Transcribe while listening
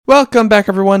Welcome back,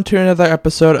 everyone, to another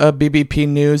episode of BBP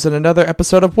News and another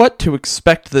episode of What to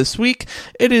Expect this week.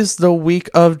 It is the week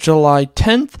of July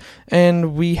 10th,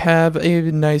 and we have a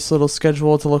nice little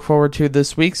schedule to look forward to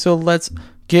this week, so let's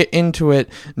get into it.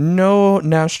 No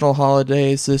national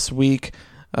holidays this week,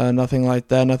 nothing like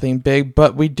that, nothing big,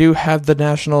 but we do have the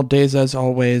national days as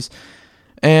always.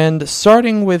 And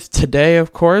starting with today,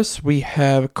 of course, we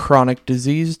have Chronic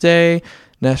Disease Day,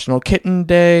 National Kitten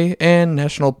Day, and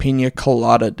National Pina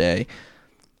Colada Day.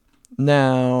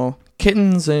 Now,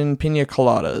 kittens and pina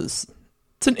coladas.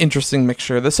 It's an interesting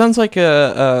mixture. This sounds like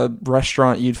a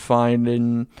restaurant you'd find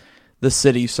in the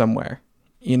city somewhere.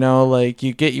 You know, like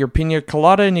you get your pina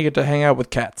colada and you get to hang out with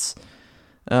cats.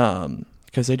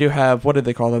 Because they do have, what do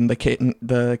they call them? The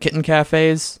kitten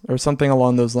cafes or something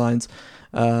along those lines.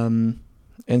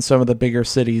 In some of the bigger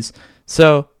cities.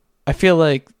 So I feel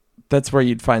like that's where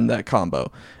you'd find that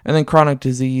combo. And then chronic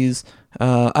disease.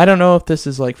 I don't know if this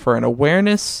is like for an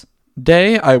awareness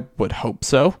day. I would hope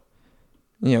so.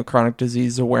 You know, chronic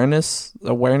disease awareness.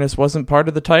 Awareness wasn't part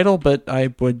of the title, but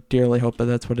I would dearly hope that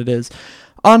that's what it is.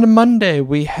 On Monday,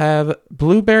 we have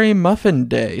Blueberry Muffin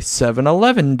Day,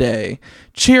 7-Eleven Day,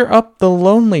 Cheer Up the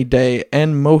Lonely Day,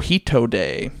 and Mojito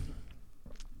Day.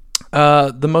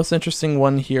 The most interesting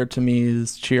one here to me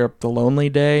is Cheer Up the Lonely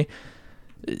Day.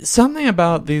 Something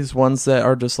about these ones that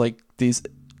are just like these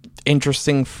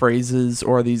interesting phrases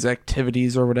or these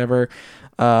activities or whatever.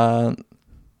 And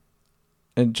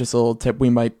just a little tip,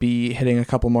 we might be hitting a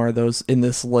couple more of those in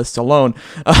this list alone.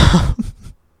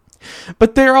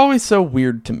 But they're always so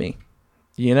weird to me,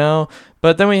 you know?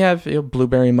 But then we have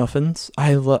blueberry muffins.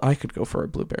 I could go for a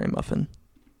blueberry muffin.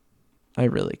 I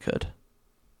really could.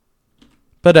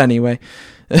 But anyway,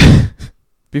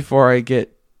 before I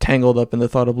get tangled up in the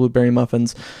thought of blueberry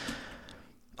muffins,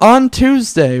 on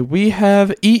Tuesday, we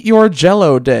have Eat Your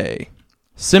Jell-O Day,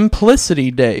 Simplicity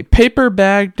Day, Paper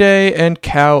Bag Day, and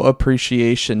Cow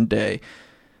Appreciation Day.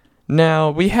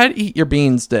 Now, we had Eat Your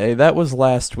Beans Day. That was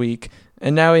last week.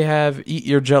 And now we have Eat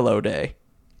Your Jell-O Day.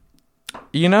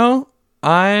 You know,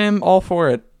 I'm all for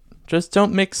it. Just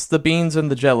don't mix the beans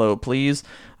and the Jell-O, please.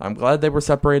 I'm glad they were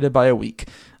separated by a week.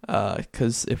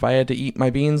 Because if I had to eat my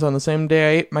beans on the same day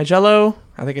I ate my Jell-O,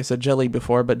 I think I said jelly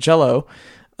before, but Jell-O,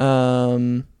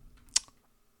 no.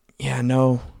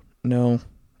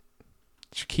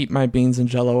 Just keep my beans and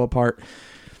Jell-O apart.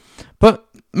 But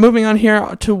moving on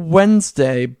here to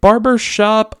Wednesday,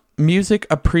 Barbershop Music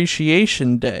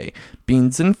Appreciation Day,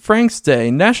 Beans and Franks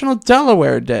Day, National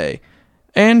Delaware Day,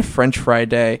 and French Fry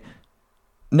Day.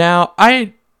 Now,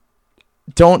 I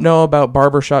don't know about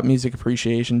Barbershop Music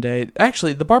Appreciation Day.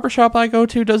 Actually, the barbershop I go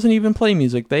to doesn't even play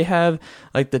music. They have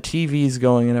like the TVs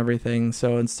going and everything.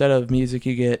 So instead of music,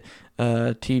 you get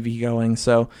TV going.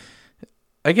 So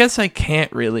I guess I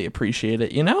can't really appreciate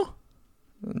it, you know?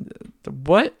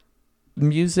 What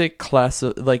music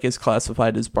is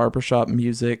classified as barbershop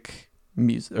music,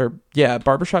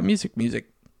 barbershop music.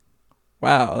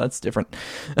 Wow, that's different.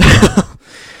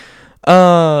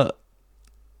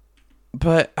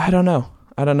 But I don't know.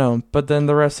 But then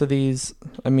the rest of these,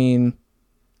 I mean,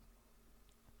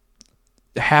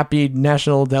 happy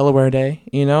National Delaware Day.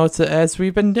 You know, it's as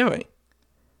we've been doing.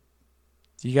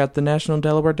 You got the National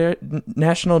Delaware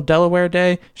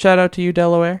Day. Shout out to you,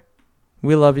 Delaware.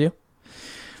 We love you.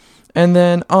 And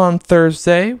then on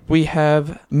Thursday, we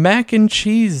have Mac and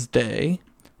Cheese Day,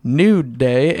 Nude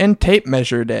Day, and Tape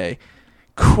Measure Day.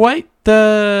 Quite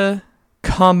the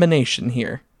combination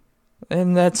here.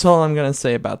 And that's all I'm going to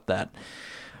say about that.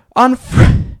 On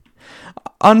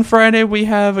Friday, we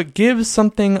have Give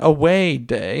Something Away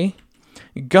Day,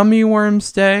 Gummy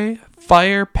Worms Day,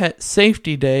 Fire Pet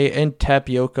Safety Day, and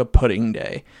Tapioca Pudding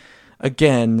Day.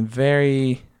 Again,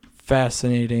 very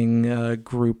fascinating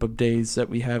group of days that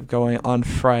we have going on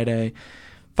Friday.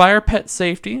 Fire Pet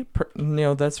Safety,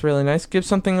 that's really nice. Give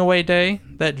Something Away Day,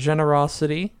 that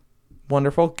generosity.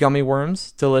 Wonderful. Gummy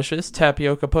worms, delicious.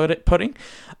 Tapioca pudding.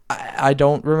 I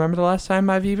don't remember the last time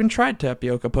I've even tried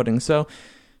tapioca pudding, so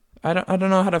I don't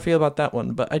know how to feel about that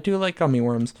one, but I do like gummy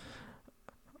worms.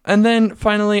 And then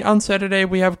finally on Saturday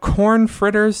we have Corn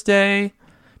Fritters Day,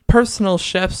 Personal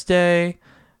Chef's Day,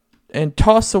 and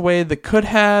Toss Away the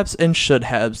Could-Haves and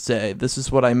Should-Haves Day. This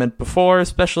is what I meant before,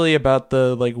 especially about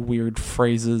the weird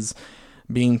phrases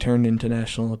being turned into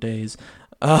national days.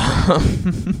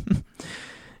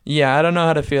 Yeah, I don't know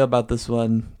how to feel about this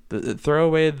one. Throw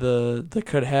away the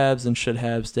could-haves and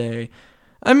should-haves day.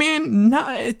 I mean,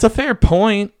 it's a fair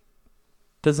point.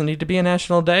 Does it need to be a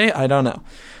national day? I don't know.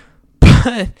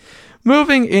 But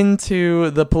moving into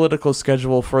the political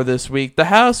schedule for this week, the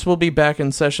House will be back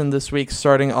in session this week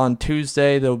starting on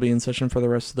Tuesday. They'll be in session for the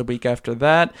rest of the week after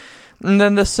that. And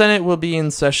then the Senate will be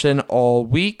in session all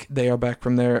week. They are back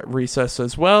from their recess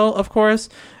as well, of course.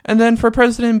 And then for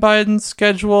President Biden's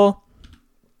schedule,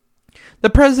 the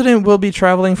president will be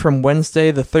traveling from Wednesday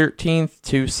the 13th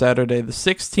to Saturday the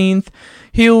 16th.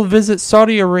 He will visit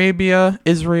Saudi Arabia,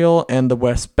 Israel, and the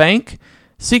West Bank,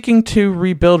 seeking to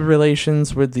rebuild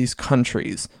relations with these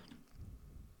countries.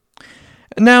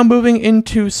 Now moving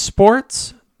into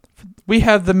sports, we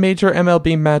have the major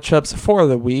MLB matchups for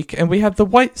the week, and we have the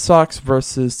White Sox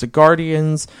versus the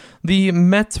Guardians, the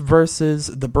Mets versus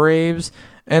the Braves,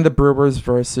 and the Brewers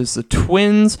versus the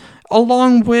Twins,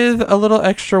 along with a little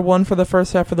extra one for the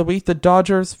first half of the week, the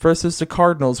Dodgers versus the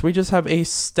Cardinals. We just have a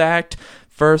stacked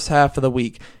first half of the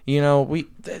week. You know,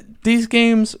 these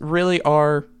games really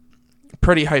are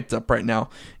pretty hyped up right now.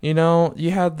 You know,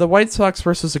 you have the White Sox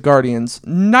versus the Guardians.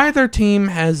 Neither team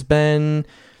has been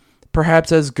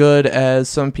perhaps as good as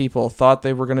some people thought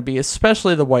they were going to be,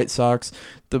 especially the White Sox.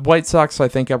 The White Sox, I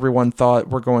think everyone thought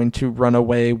were going to run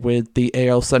away with the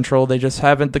AL Central. They just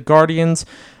haven't. The Guardians,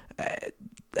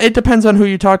 it depends on who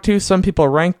you talk to. Some people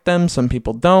rank them, some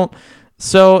people don't.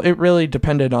 So it really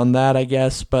depended on that, I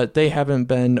guess, but they haven't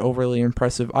been overly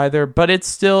impressive either. But it's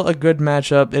still a good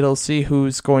matchup. It'll see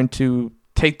who's going to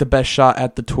take the best shot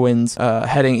at the Twins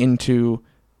heading into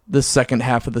the second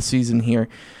half of the season here.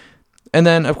 And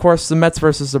then, of course, the Mets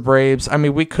versus the Braves. I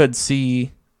mean, we could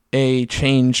see a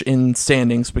change in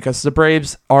standings because the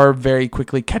Braves are very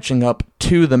quickly catching up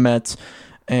to the Mets.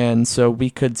 And so we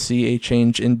could see a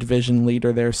change in division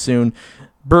leader there soon.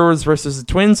 Brewers versus the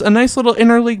Twins, a nice little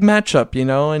interleague matchup, you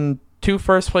know, and two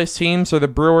first-place teams, or the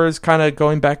Brewers kind of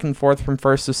going back and forth from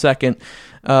first to second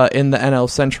in the NL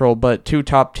Central, but two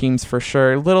top teams for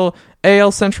sure. Little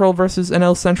AL Central versus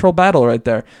NL Central battle right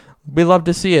there. We love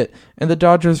to see it. And the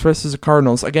Dodgers versus the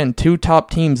Cardinals. Again, two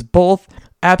top teams, both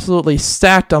absolutely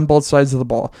stacked on both sides of the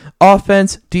ball.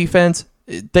 Offense, defense,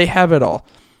 they have it all.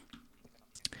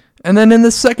 And then in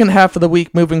the second half of the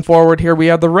week, moving forward here, we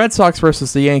have the Red Sox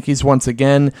versus the Yankees once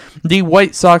again, the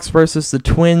White Sox versus the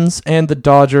Twins, and the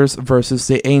Dodgers versus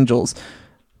the Angels.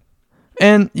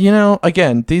 And, you know,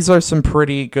 again, these are some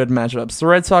pretty good matchups. The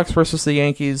Red Sox versus the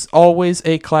Yankees, always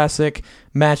a classic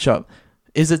matchup.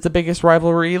 Is it the biggest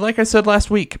rivalry? Like I said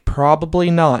last week, probably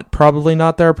not. Probably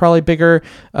not. There are probably bigger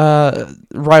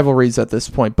rivalries at this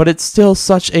point. But it's still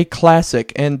such a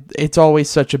classic, and it's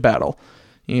always such a battle.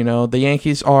 You know, the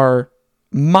Yankees are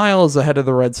miles ahead of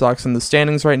the Red Sox in the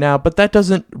standings right now, but that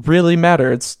doesn't really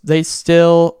matter. They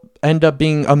still end up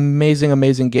being amazing,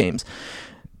 amazing games.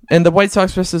 And the White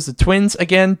Sox versus the Twins,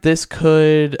 again, this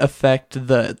could affect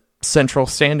the Central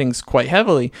standings quite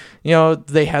heavily. You know,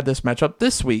 they had this matchup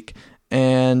this week.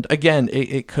 And again,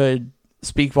 it could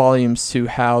speak volumes to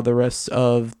how the rest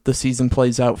of the season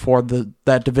plays out for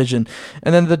that division.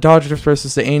 And then the Dodgers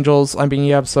versus the Angels. I mean,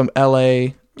 you have some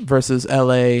LA versus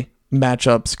LA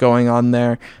matchups going on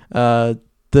there. The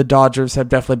Dodgers have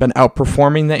definitely been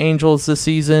outperforming the Angels this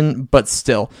season, but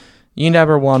still, you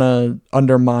never want to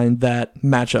undermine that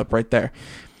matchup right there.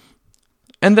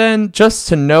 And then just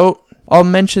to note, I'll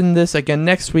mention this again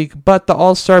next week, but the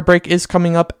All-Star break is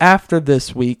coming up after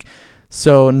this week.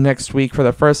 So next week for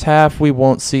the first half, we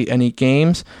won't see any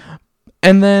games.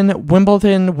 And then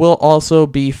Wimbledon will also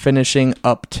be finishing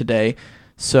up today.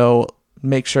 So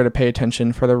make sure to pay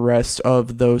attention for the rest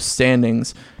of those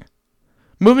standings.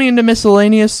 Moving into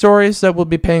miscellaneous stories that we'll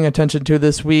be paying attention to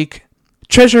this week.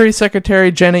 Treasury Secretary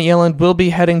Janet Yellen will be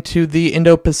heading to the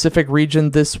Indo-Pacific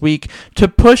region this week to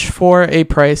push for a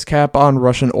price cap on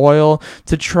Russian oil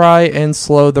to try and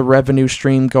slow the revenue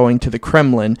stream going to the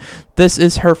Kremlin. This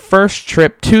is her first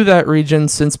trip to that region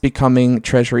since becoming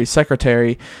Treasury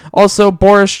Secretary. Also,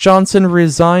 Boris Johnson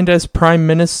resigned as Prime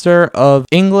Minister of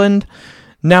England.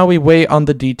 Now we wait on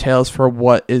the details for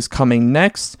what is coming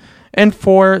next. And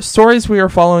for stories we are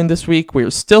following this week, we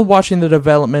are still watching the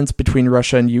developments between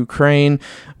Russia and Ukraine.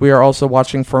 We are also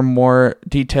watching for more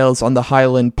details on the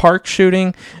Highland Park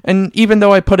shooting. And even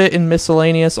though I put it in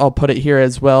miscellaneous, I'll put it here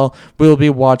as well. We will be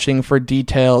watching for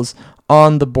details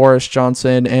on the Boris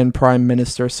Johnson and Prime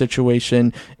Minister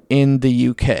situation in the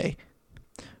UK.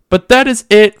 But that is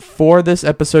it for this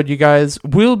episode, you guys.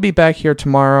 We'll be back here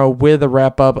tomorrow with a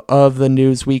wrap-up of the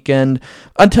news weekend.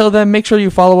 Until then, make sure you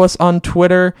follow us on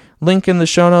Twitter. Link in the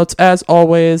show notes, as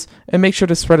always. And make sure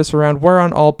to spread us around. We're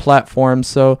on all platforms,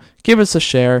 so give us a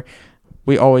share.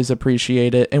 We always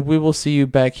appreciate it. And we will see you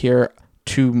back here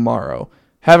tomorrow.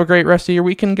 Have a great rest of your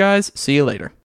weekend, guys. See you later.